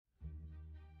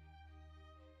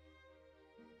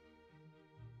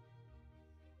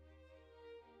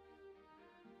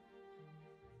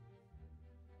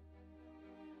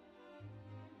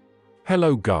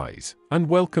Hello guys, and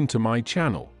welcome to my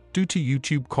channel. Due to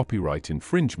YouTube copyright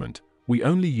infringement, we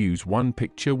only use one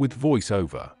picture with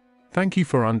voiceover. Thank you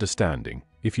for understanding.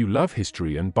 If you love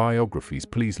history and biographies,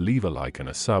 please leave a like and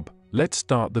a sub. Let's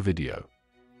start the video.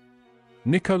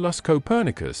 Nicolaus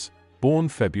Copernicus, born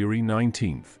February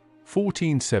 19,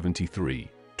 1473,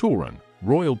 Turin,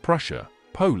 Royal Prussia,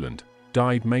 Poland,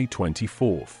 died May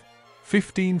 24,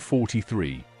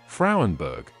 1543,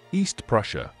 Frauenburg, East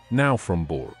Prussia, now from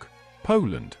Borg,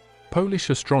 Poland. Polish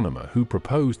astronomer who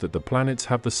proposed that the planets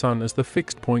have the Sun as the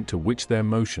fixed point to which their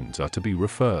motions are to be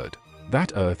referred.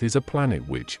 That Earth is a planet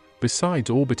which, besides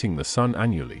orbiting the Sun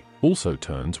annually, also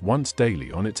turns once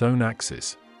daily on its own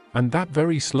axis. And that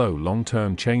very slow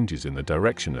long-term changes in the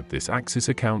direction of this axis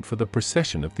account for the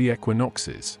precession of the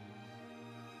equinoxes.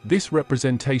 This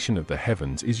representation of the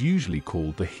heavens is usually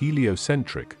called the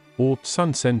heliocentric, or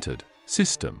sun-centered,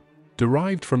 system,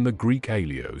 derived from the Greek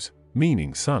helios,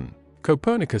 meaning sun.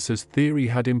 Copernicus's theory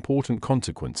had important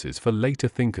consequences for later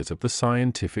thinkers of the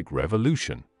scientific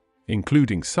revolution,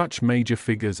 including such major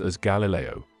figures as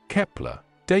Galileo, Kepler,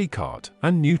 Descartes,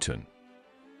 and Newton.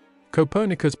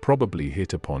 Copernicus probably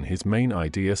hit upon his main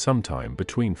idea sometime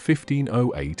between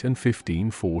 1508 and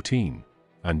 1514,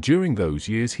 and during those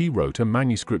years he wrote a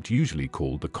manuscript usually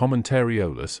called the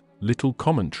Commentariolus, Little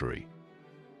Commentary.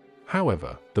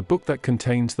 However, the book that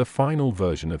contains the final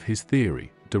version of his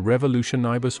theory, De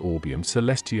Revolutionibus Orbium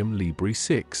Celestium Libri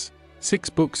 6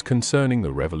 books concerning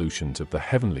the revolutions of the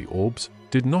heavenly orbs,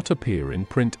 did not appear in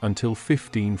print until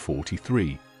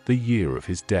 1543, the year of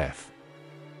his death.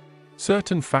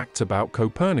 Certain facts about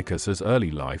Copernicus's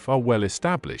early life are well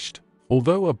established,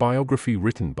 although a biography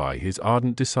written by his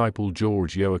ardent disciple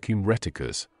George Joachim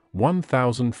Rheticus,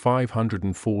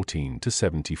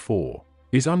 1514–74,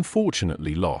 is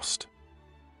unfortunately lost.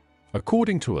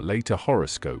 According to a later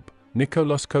horoscope,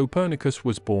 Nicolaus Copernicus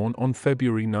was born on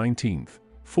February 19,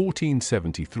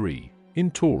 1473, in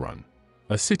Turin,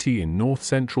 a city in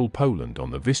north-central Poland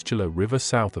on the Vistula River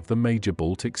south of the major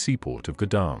Baltic seaport of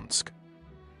Gdansk.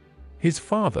 His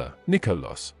father,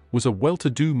 Nicolaus, was a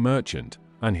well-to-do merchant,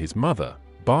 and his mother,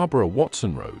 Barbara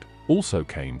Watsonrode, also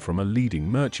came from a leading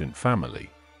merchant family.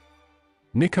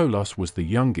 Nicolaus was the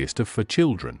youngest of 4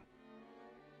 children.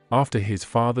 After his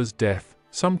father's death,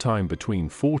 sometime between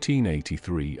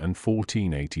 1483 and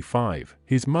 1485,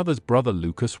 his mother's brother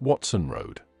Lucas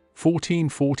Watsonrode,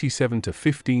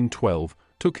 1447–1512,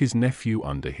 took his nephew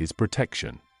under his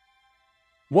protection.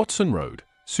 Watsonrode,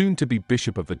 soon to be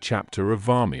bishop of the chapter of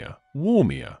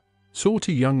Warmia, saw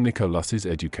to young Nicolaus's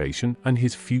education and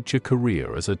his future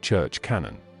career as a church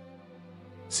canon.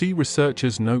 See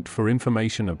researcher's note for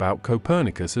information about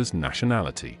Copernicus's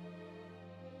nationality.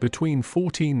 Between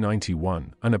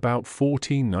 1491 and about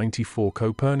 1494,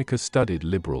 Copernicus studied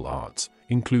liberal arts,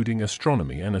 including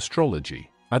astronomy and astrology,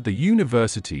 at the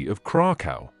University of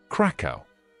Krakow.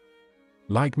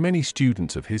 Like many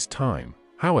students of his time,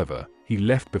 however, he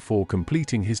left before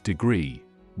completing his degree,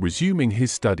 resuming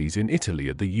his studies in Italy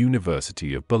at the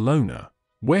University of Bologna,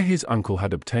 where his uncle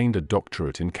had obtained a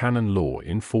doctorate in canon law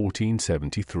in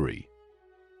 1473.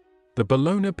 The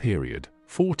Bologna period,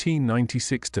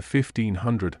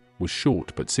 1496–1500, was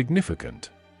short but significant.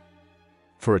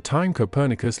 For a time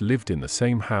Copernicus lived in the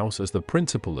same house as the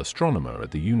principal astronomer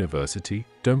at the university,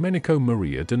 Domenico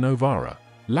Maria de Novara,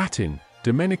 Latin,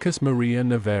 Domenicus Maria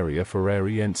Novaria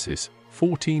Ferrariensis,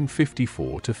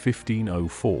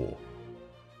 1454–1504.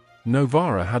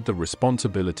 Novara had the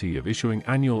responsibility of issuing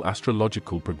annual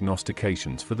astrological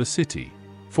prognostications for the city,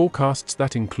 forecasts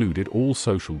that included all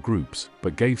social groups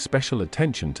but gave special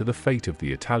attention to the fate of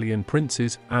the Italian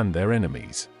princes and their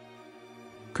enemies.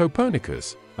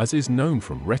 Copernicus, as is known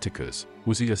from Rheticus,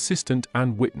 was the assistant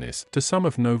and witness to some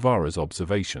of Novara's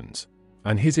observations,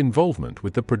 and his involvement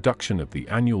with the production of the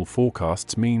annual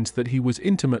forecasts means that he was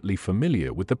intimately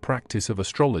familiar with the practice of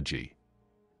astrology.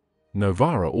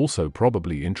 Novara also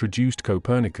probably introduced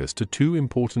Copernicus to 2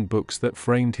 important books that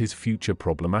framed his future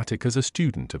problematic as a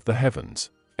student of the heavens: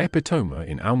 Epitoma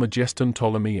in Almagestum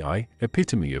Ptolemei,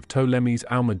 Epitome of Ptolemy's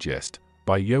Almagest,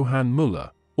 by Johann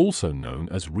Müller, also known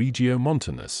as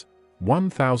Regiomontanus,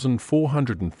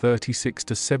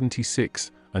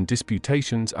 1436–76, and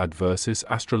Disputations adversus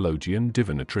astrologiam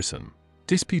divinatrissum,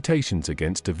 Disputations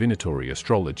against divinatory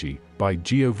astrology, by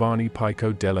Giovanni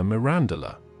Pico della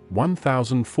Mirandola,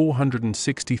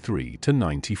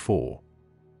 1463–94.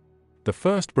 The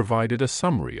first provided a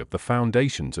summary of the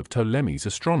foundations of Ptolemy's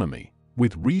astronomy,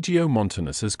 with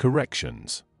Regiomontanus's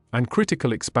corrections, and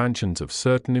critical expansions of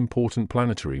certain important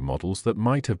planetary models that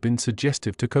might have been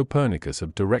suggestive to Copernicus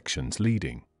of directions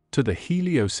leading to the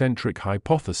heliocentric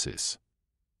hypothesis.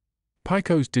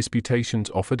 Pico's disputations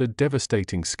offered a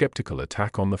devastating skeptical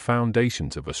attack on the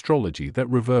foundations of astrology that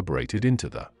reverberated into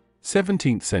the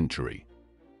 17th century.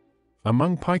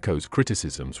 Among Pico's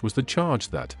criticisms was the charge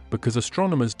that, because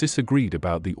astronomers disagreed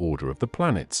about the order of the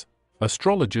planets,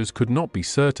 astrologers could not be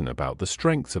certain about the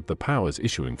strengths of the powers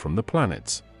issuing from the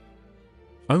planets.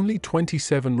 Only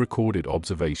 27 recorded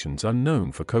observations are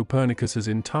known for Copernicus's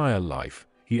entire life.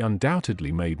 He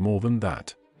undoubtedly made more than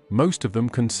that, most of them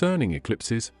concerning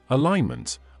eclipses,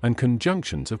 alignments, and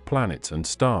conjunctions of planets and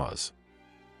stars.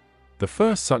 The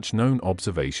first such known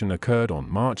observation occurred on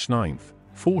March 9,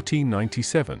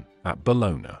 1497, at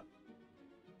Bologna.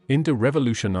 In De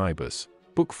Revolutionibus,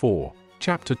 Book 4,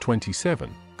 Chapter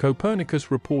 27,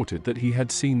 Copernicus reported that he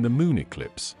had seen the moon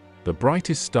eclipse, the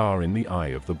brightest star in the eye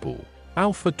of the bull,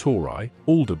 Alpha Tauri,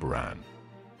 Aldebaran.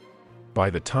 By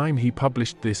the time he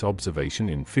published this observation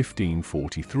in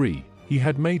 1543, he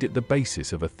had made it the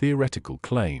basis of a theoretical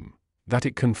claim that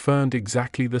it confirmed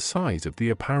exactly the size of the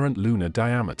apparent lunar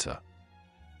diameter.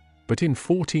 But in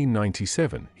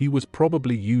 1497, he was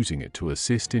probably using it to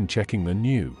assist in checking the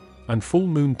new and full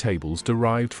moon tables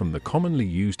derived from the commonly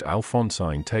used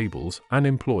Alphonsine tables and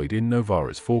employed in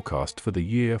Novara's forecast for the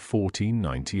year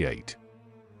 1498.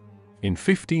 In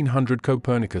 1500,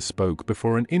 Copernicus spoke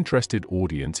before an interested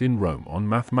audience in Rome on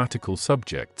mathematical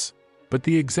subjects, but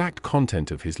the exact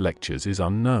content of his lectures is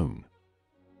unknown.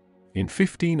 In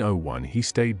 1501, he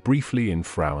stayed briefly in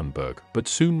Frauenburg, but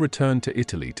soon returned to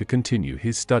Italy to continue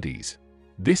his studies,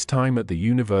 this time at the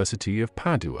University of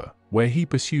Padua, where he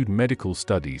pursued medical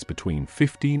studies between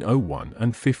 1501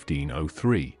 and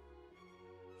 1503.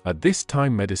 At this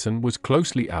time, medicine was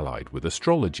closely allied with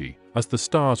astrology, as the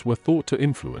stars were thought to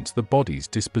influence the body's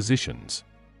dispositions.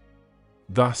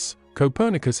 Thus,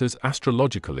 Copernicus's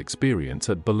astrological experience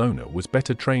at Bologna was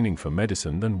better training for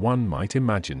medicine than one might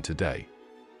imagine today.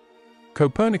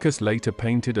 Copernicus later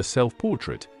painted a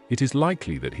self-portrait. It is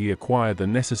likely that he acquired the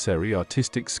necessary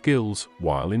artistic skills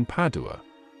while in Padua,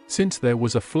 since there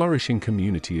was a flourishing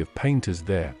community of painters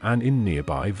there and in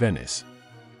nearby Venice.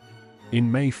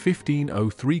 In May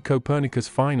 1503, Copernicus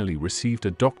finally received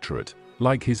a doctorate,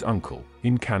 like his uncle,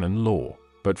 in canon law,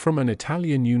 but from an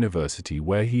Italian university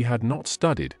where he had not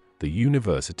studied, the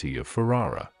University of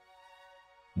Ferrara.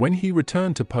 When he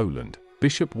returned to Poland,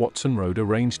 Bishop Watson Road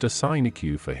arranged a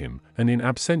sinecure for him, an in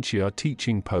absentia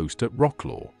teaching post at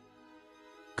Wroclaw.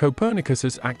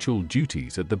 Copernicus's actual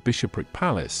duties at the bishopric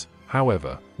palace,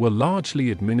 however, were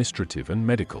largely administrative and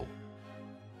medical.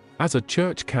 As a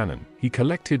church canon, he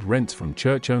collected rents from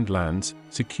church-owned lands,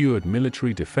 secured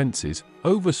military defenses,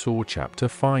 oversaw chapter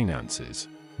finances,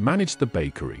 managed the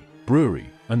bakery, brewery,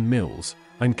 and mills,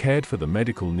 and cared for the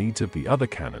medical needs of the other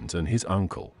canons and his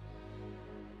uncle.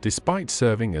 Despite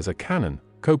serving as a canon,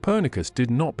 Copernicus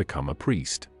did not become a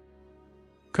priest.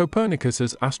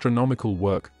 Copernicus's astronomical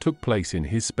work took place in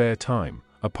his spare time,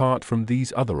 apart from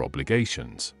these other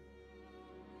obligations.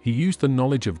 He used the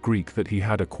knowledge of Greek that he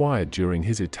had acquired during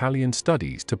his Italian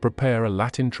studies to prepare a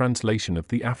Latin translation of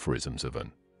the aphorisms of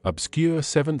an obscure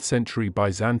 7th-century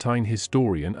Byzantine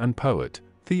historian and poet,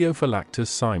 Theophylactus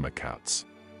Symmachus.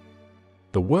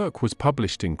 The work was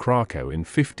published in Krakow in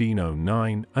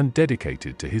 1509 and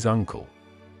dedicated to his uncle.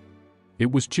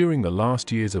 It was during the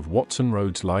last years of Watson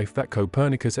Road's life that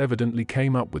Copernicus evidently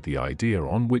came up with the idea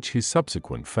on which his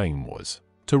subsequent fame was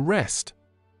to rest.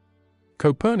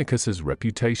 Copernicus's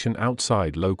reputation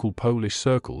outside local Polish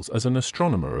circles as an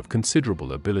astronomer of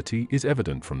considerable ability is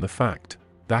evident from the fact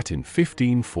that in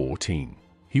 1514,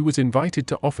 he was invited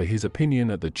to offer his opinion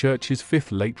at the Church's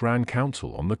Fifth Lateran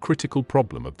Council on the critical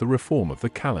problem of the reform of the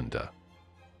calendar.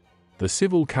 The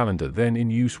civil calendar then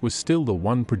in use was still the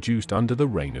one produced under the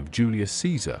reign of Julius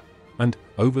Caesar, and,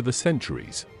 over the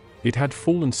centuries, it had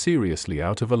fallen seriously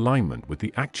out of alignment with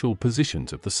the actual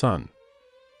positions of the sun.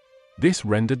 This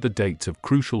rendered the dates of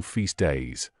crucial feast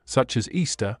days, such as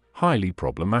Easter, highly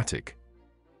problematic.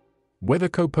 Whether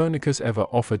Copernicus ever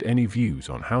offered any views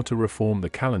on how to reform the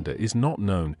calendar is not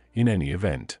known. In any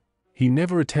event, he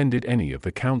never attended any of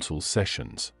the council's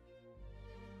sessions.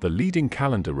 The leading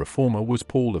calendar reformer was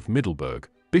Paul of Middelburg,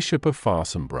 Bishop of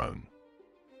Farsenbrunn.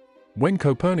 When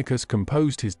Copernicus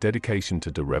composed his dedication to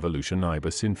De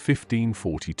Revolutionibus in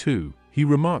 1542, he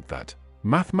remarked that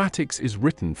mathematics is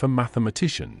written for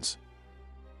mathematicians.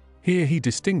 Here he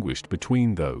distinguished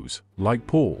between those, like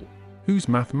Paul, whose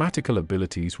mathematical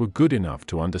abilities were good enough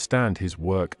to understand his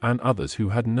work, and others who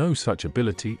had no such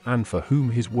ability and for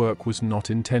whom his work was not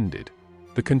intended.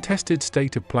 The contested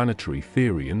state of planetary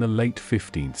theory in the late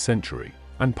 15th century,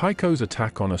 and Pico's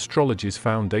attack on astrology's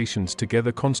foundations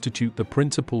together constitute the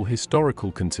principal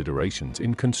historical considerations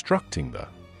in constructing the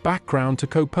background to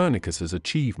Copernicus's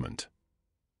achievement.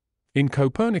 In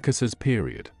Copernicus's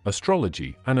period,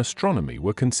 astrology and astronomy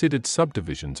were considered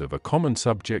subdivisions of a common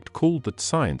subject called the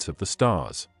science of the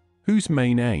stars, whose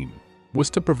main aim was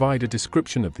to provide a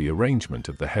description of the arrangement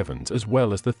of the heavens as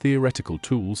well as the theoretical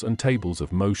tools and tables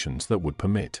of motions that would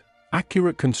permit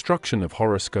accurate construction of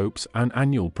horoscopes and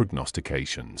annual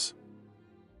prognostications.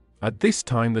 At this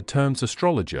time, the terms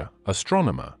astrologer,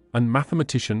 astronomer, and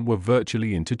mathematician were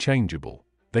virtually interchangeable.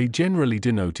 They generally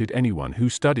denoted anyone who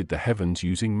studied the heavens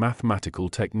using mathematical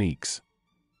techniques.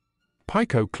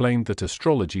 Pico claimed that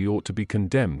astrology ought to be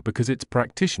condemned because its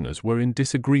practitioners were in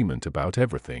disagreement about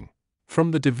everything,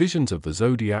 from the divisions of the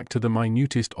zodiac to the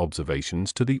minutest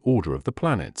observations to the order of the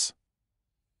planets.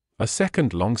 A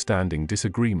second long-standing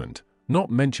disagreement, not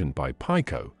mentioned by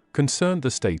Pico, concerned the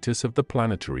status of the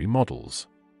planetary models.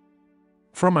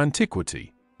 From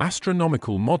antiquity,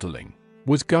 astronomical modeling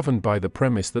was governed by the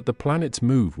premise that the planets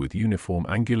move with uniform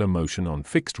angular motion on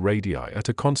fixed radii at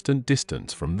a constant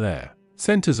distance from their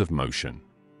centers of motion.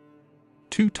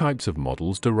 Two types of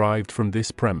models derived from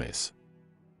this premise.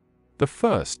 The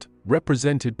first,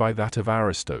 represented by that of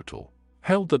Aristotle,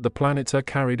 held that the planets are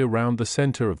carried around the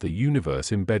center of the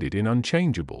universe embedded in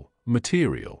unchangeable,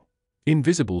 material,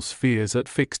 invisible spheres at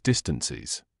fixed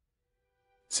distances.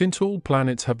 Since all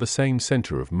planets have the same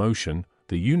center of motion,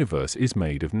 the universe is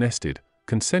made of nested,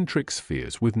 concentric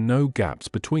spheres with no gaps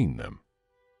between them.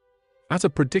 As a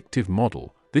predictive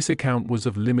model, this account was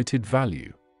of limited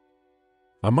value.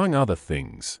 Among other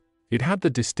things, it had the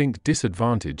distinct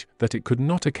disadvantage that it could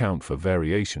not account for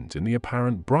variations in the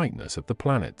apparent brightness of the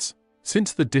planets,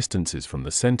 since the distances from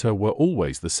the center were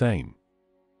always the same.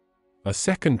 A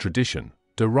second tradition,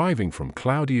 deriving from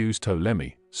Claudius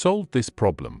Ptolemy, solved this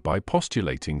problem by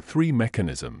postulating three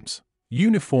mechanisms: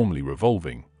 uniformly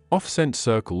revolving, offset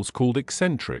circles called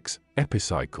eccentrics,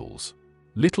 epicycles,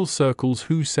 little circles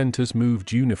whose centers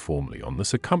moved uniformly on the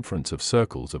circumference of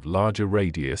circles of larger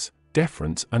radius,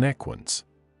 deferents and equants.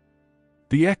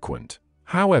 The equant,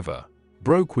 however,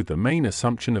 broke with the main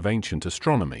assumption of ancient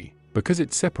astronomy, because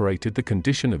it separated the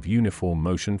condition of uniform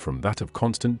motion from that of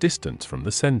constant distance from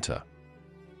the center.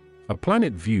 A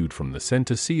planet viewed from the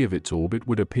center C of its orbit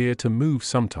would appear to move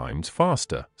sometimes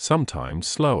faster, sometimes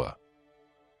slower.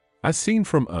 As seen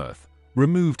from Earth,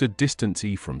 removed a distance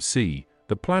e from C,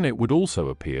 the planet would also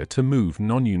appear to move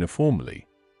non-uniformly.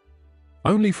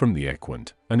 Only from the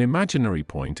equant, an imaginary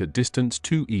point at distance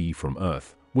 2e from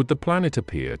Earth, would the planet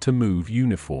appear to move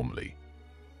uniformly.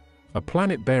 A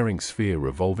planet-bearing sphere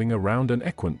revolving around an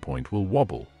equant point will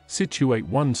wobble, situate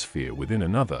one sphere within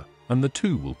another, and the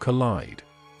two will collide,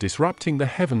 disrupting the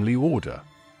heavenly order.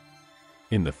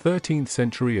 In the 13th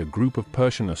century, a group of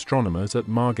Persian astronomers at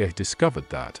Margeh discovered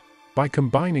that, by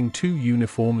combining two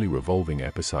uniformly revolving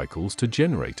epicycles to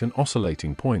generate an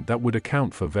oscillating point that would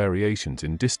account for variations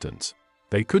in distance,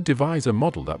 they could devise a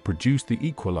model that produced the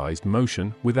equalized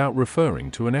motion without referring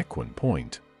to an equant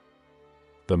point.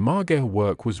 The Margeh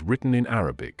work was written in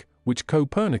Arabic, which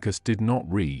Copernicus did not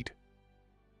read.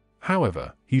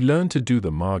 However, he learned to do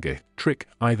the Margeh trick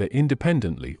either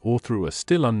independently or through a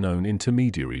still unknown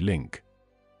intermediary link.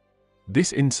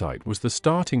 This insight was the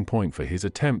starting point for his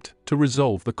attempt to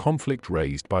resolve the conflict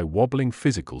raised by wobbling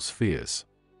physical spheres.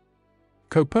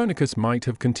 Copernicus might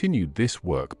have continued this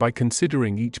work by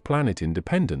considering each planet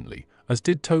independently, as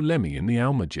did Ptolemy in the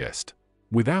Almagest,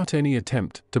 without any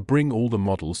attempt to bring all the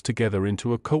models together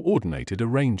into a coordinated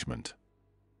arrangement.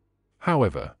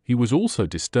 However, he was also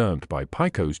disturbed by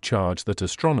Pico's charge that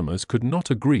astronomers could not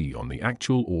agree on the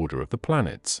actual order of the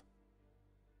planets.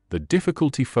 The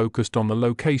difficulty focused on the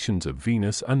locations of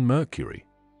Venus and Mercury.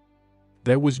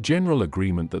 There was general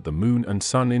agreement that the Moon and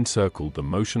Sun encircled the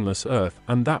motionless Earth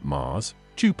and that Mars,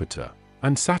 Jupiter,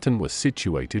 and Saturn were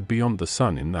situated beyond the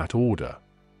Sun in that order.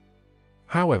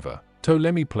 However,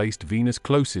 Ptolemy placed Venus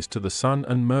closest to the Sun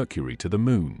and Mercury to the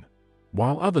Moon,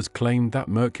 while others claimed that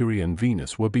Mercury and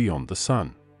Venus were beyond the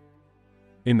Sun.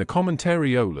 In the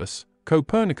Commentariolus,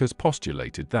 Copernicus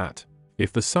postulated that,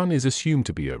 if the Sun is assumed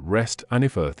to be at rest and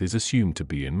if Earth is assumed to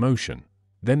be in motion,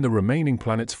 then the remaining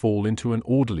planets fall into an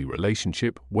orderly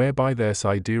relationship whereby their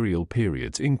sidereal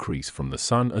periods increase from the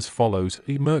Sun as follows: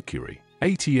 Mercury,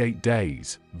 88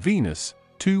 days, Venus,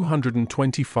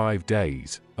 225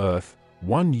 days, Earth,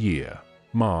 1 year,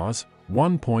 Mars,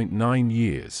 1.9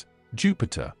 years,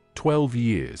 Jupiter, 12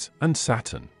 years, and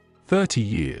Saturn, 30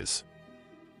 years.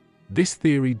 This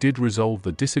theory did resolve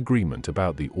the disagreement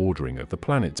about the ordering of the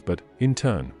planets, but, in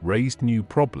turn, raised new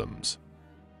problems.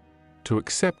 To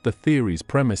accept the theory's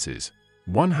premises,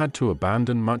 one had to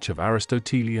abandon much of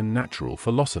Aristotelian natural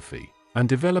philosophy and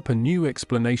develop a new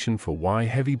explanation for why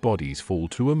heavy bodies fall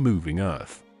to a moving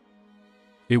Earth.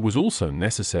 It was also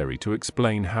necessary to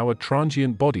explain how a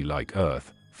transient body like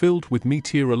Earth, filled with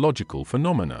meteorological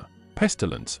phenomena,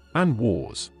 pestilence, and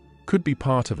wars, could be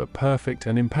part of a perfect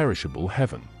and imperishable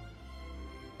heaven.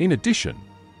 In addition,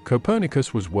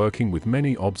 Copernicus was working with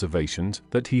many observations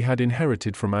that he had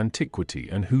inherited from antiquity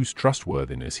and whose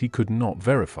trustworthiness he could not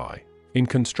verify. In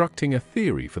constructing a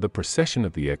theory for the precession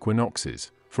of the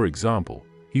equinoxes, for example,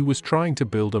 he was trying to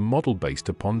build a model based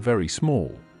upon very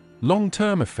small,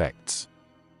 long-term effects.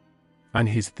 And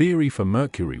his theory for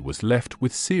Mercury was left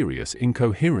with serious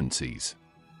incoherencies.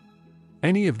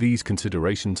 Any of these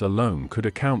considerations alone could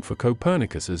account for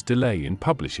Copernicus's delay in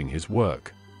publishing his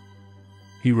work.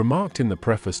 He remarked in the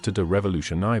preface to De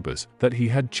Revolutionibus that he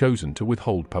had chosen to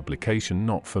withhold publication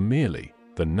not for merely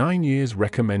the 9 years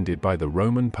recommended by the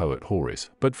Roman poet Horace,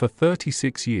 but for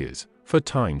 36 years, for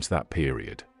times that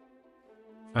period.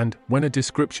 And when a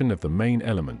description of the main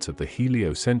elements of the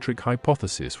heliocentric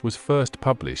hypothesis was first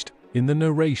published in the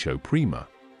Narratio Prima,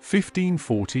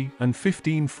 1540 and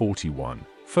 1541,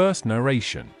 first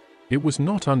narration, it was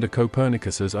not under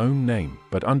Copernicus's own name,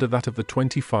 but under that of the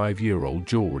 25-year-old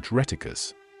George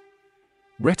Rheticus.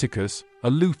 Rheticus, a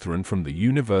Lutheran from the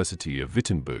University of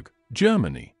Wittenberg,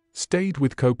 Germany, stayed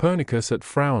with Copernicus at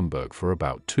Frauenburg for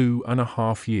about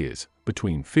 2.5 years,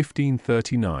 between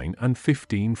 1539 and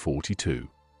 1542.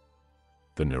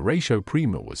 The Narratio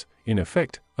Prima was, in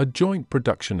effect, a joint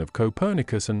production of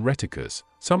Copernicus and Rheticus,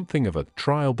 something of a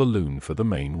trial balloon for the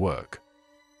main work.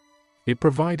 It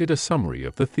provided a summary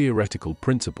of the theoretical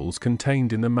principles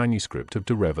contained in the manuscript of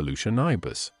De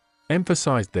Revolutionibus,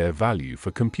 emphasized their value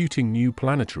for computing new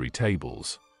planetary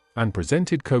tables, and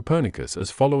presented Copernicus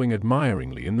as following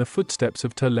admiringly in the footsteps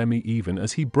of Ptolemy even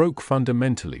as he broke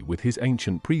fundamentally with his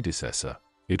ancient predecessor.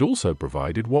 It also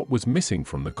provided what was missing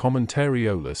from the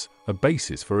Commentariolus, a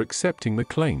basis for accepting the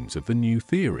claims of the new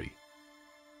theory.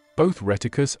 Both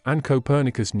Rheticus and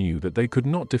Copernicus knew that they could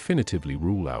not definitively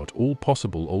rule out all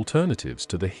possible alternatives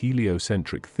to the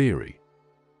heliocentric theory.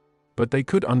 But they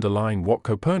could underline what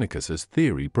Copernicus's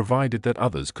theory provided that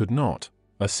others could not: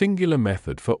 a singular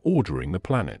method for ordering the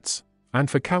planets, and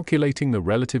for calculating the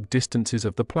relative distances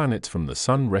of the planets from the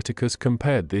Sun. Rheticus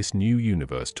compared this new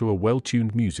universe to a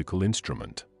well-tuned musical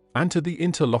instrument, and to the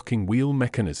interlocking wheel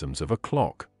mechanisms of a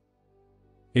clock.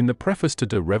 In the preface to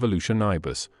De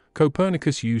Revolutionibus,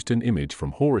 Copernicus used an image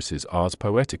from Horace's Ars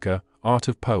Poetica, Art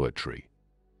of Poetry.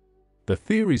 The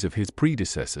theories of his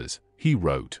predecessors, he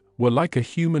wrote, were like a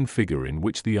human figure in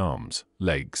which the arms,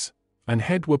 legs, and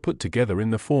head were put together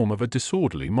in the form of a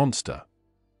disorderly monster.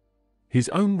 His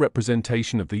own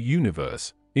representation of the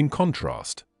universe, in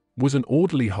contrast, was an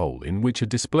orderly whole in which a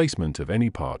displacement of any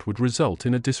part would result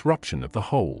in a disruption of the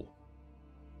whole.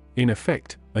 In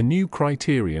effect, a new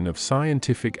criterion of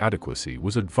scientific adequacy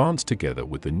was advanced together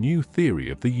with the new theory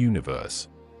of the universe.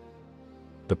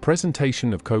 The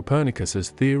presentation of Copernicus's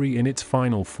theory in its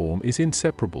final form is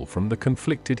inseparable from the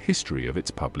conflicted history of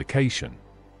its publication.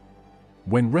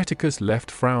 When Rheticus left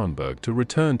Frauenburg to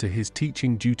return to his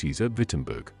teaching duties at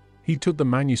Wittenberg, he took the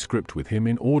manuscript with him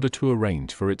in order to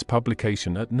arrange for its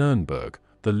publication at Nuremberg,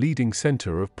 the leading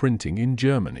center of printing in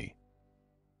Germany.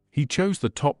 He chose the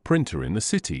top printer in the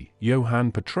city,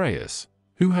 Johann Petraeus,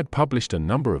 who had published a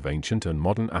number of ancient and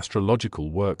modern astrological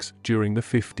works during the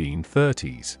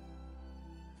 1530s.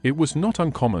 It was not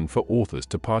uncommon for authors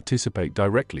to participate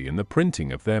directly in the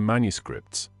printing of their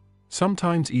manuscripts,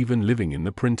 sometimes even living in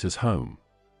the printer's home.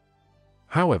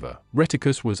 However,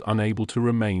 Rheticus was unable to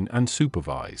remain and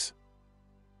supervise.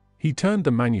 He turned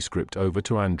the manuscript over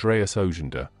to Andreas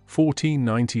Osiander,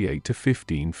 1498 to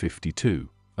 1552.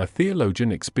 A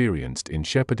theologian experienced in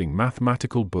shepherding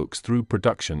mathematical books through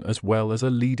production as well as a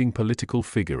leading political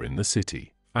figure in the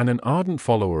city, and an ardent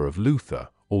follower of Luther,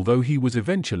 although he was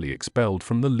eventually expelled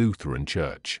from the Lutheran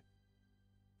Church.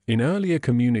 In earlier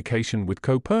communication with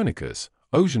Copernicus,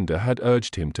 Osiander had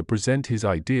urged him to present his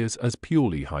ideas as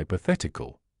purely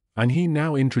hypothetical, and he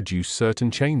now introduced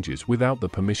certain changes without the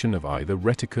permission of either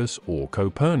Rheticus or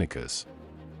Copernicus.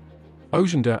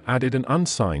 Osiander added an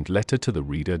unsigned letter to the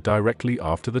reader directly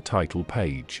after the title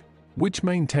page, which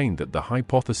maintained that the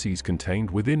hypotheses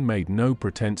contained within made no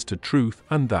pretense to truth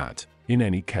and that, in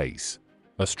any case,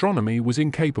 astronomy was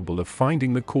incapable of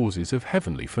finding the causes of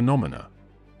heavenly phenomena.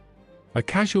 A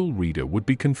casual reader would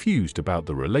be confused about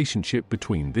the relationship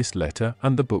between this letter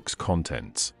and the book's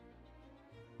contents.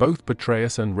 Both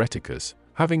Petraeus and Rheticus,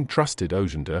 having trusted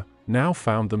Osiander, now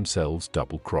found themselves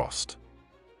double-crossed.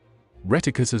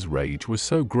 Rheticus's rage was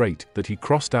so great that he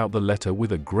crossed out the letter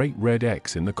with a great red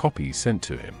X in the copies sent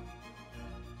to him.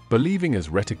 Believing as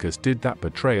Rheticus did that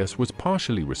Petraeus was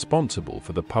partially responsible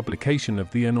for the publication of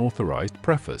the unauthorized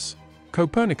preface,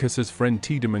 Copernicus's friend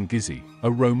Tiedemann Gizzi, a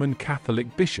Roman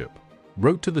Catholic bishop,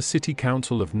 wrote to the city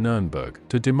council of Nuremberg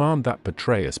to demand that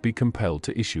Petraeus be compelled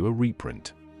to issue a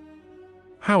reprint.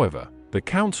 However, the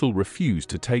council refused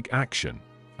to take action,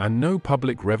 and no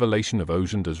public revelation of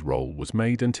Oesender's role was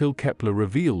made until Kepler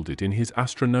revealed it in his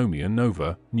Astronomia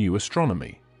Nova, New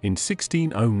Astronomy, in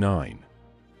 1609.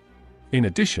 In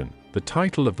addition, the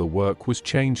title of the work was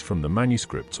changed from the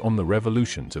manuscripts on the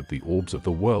revolutions of the orbs of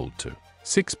the world to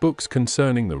 6 books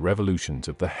concerning the revolutions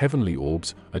of the heavenly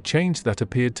orbs, a change that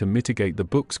appeared to mitigate the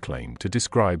book's claim to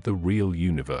describe the real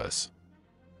universe.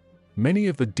 Many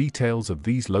of the details of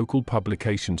these local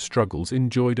publication struggles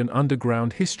enjoyed an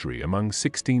underground history among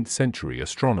 16th-century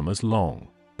astronomers long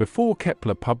before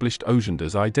Kepler published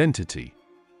Oesender's identity.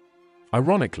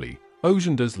 Ironically,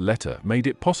 Oesender's letter made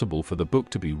it possible for the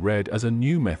book to be read as a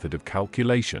new method of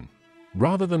calculation,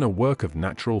 rather than a work of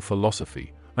natural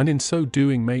philosophy, and in so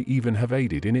doing may even have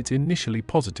aided in its initially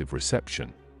positive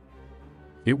reception.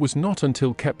 It was not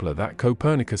until Kepler that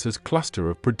Copernicus's cluster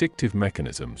of predictive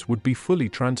mechanisms would be fully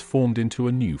transformed into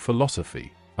a new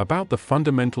philosophy about the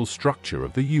fundamental structure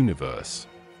of the universe.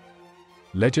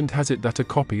 Legend has it that a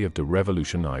copy of De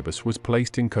Revolutionibus was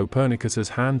placed in Copernicus's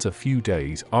hands a few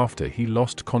days after he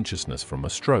lost consciousness from a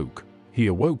stroke. He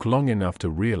awoke long enough to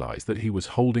realize that he was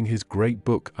holding his great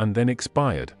book and then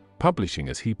expired, publishing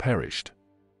as he perished.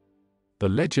 The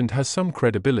legend has some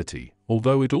credibility,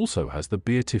 although it also has the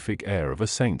beatific air of a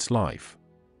saint's life.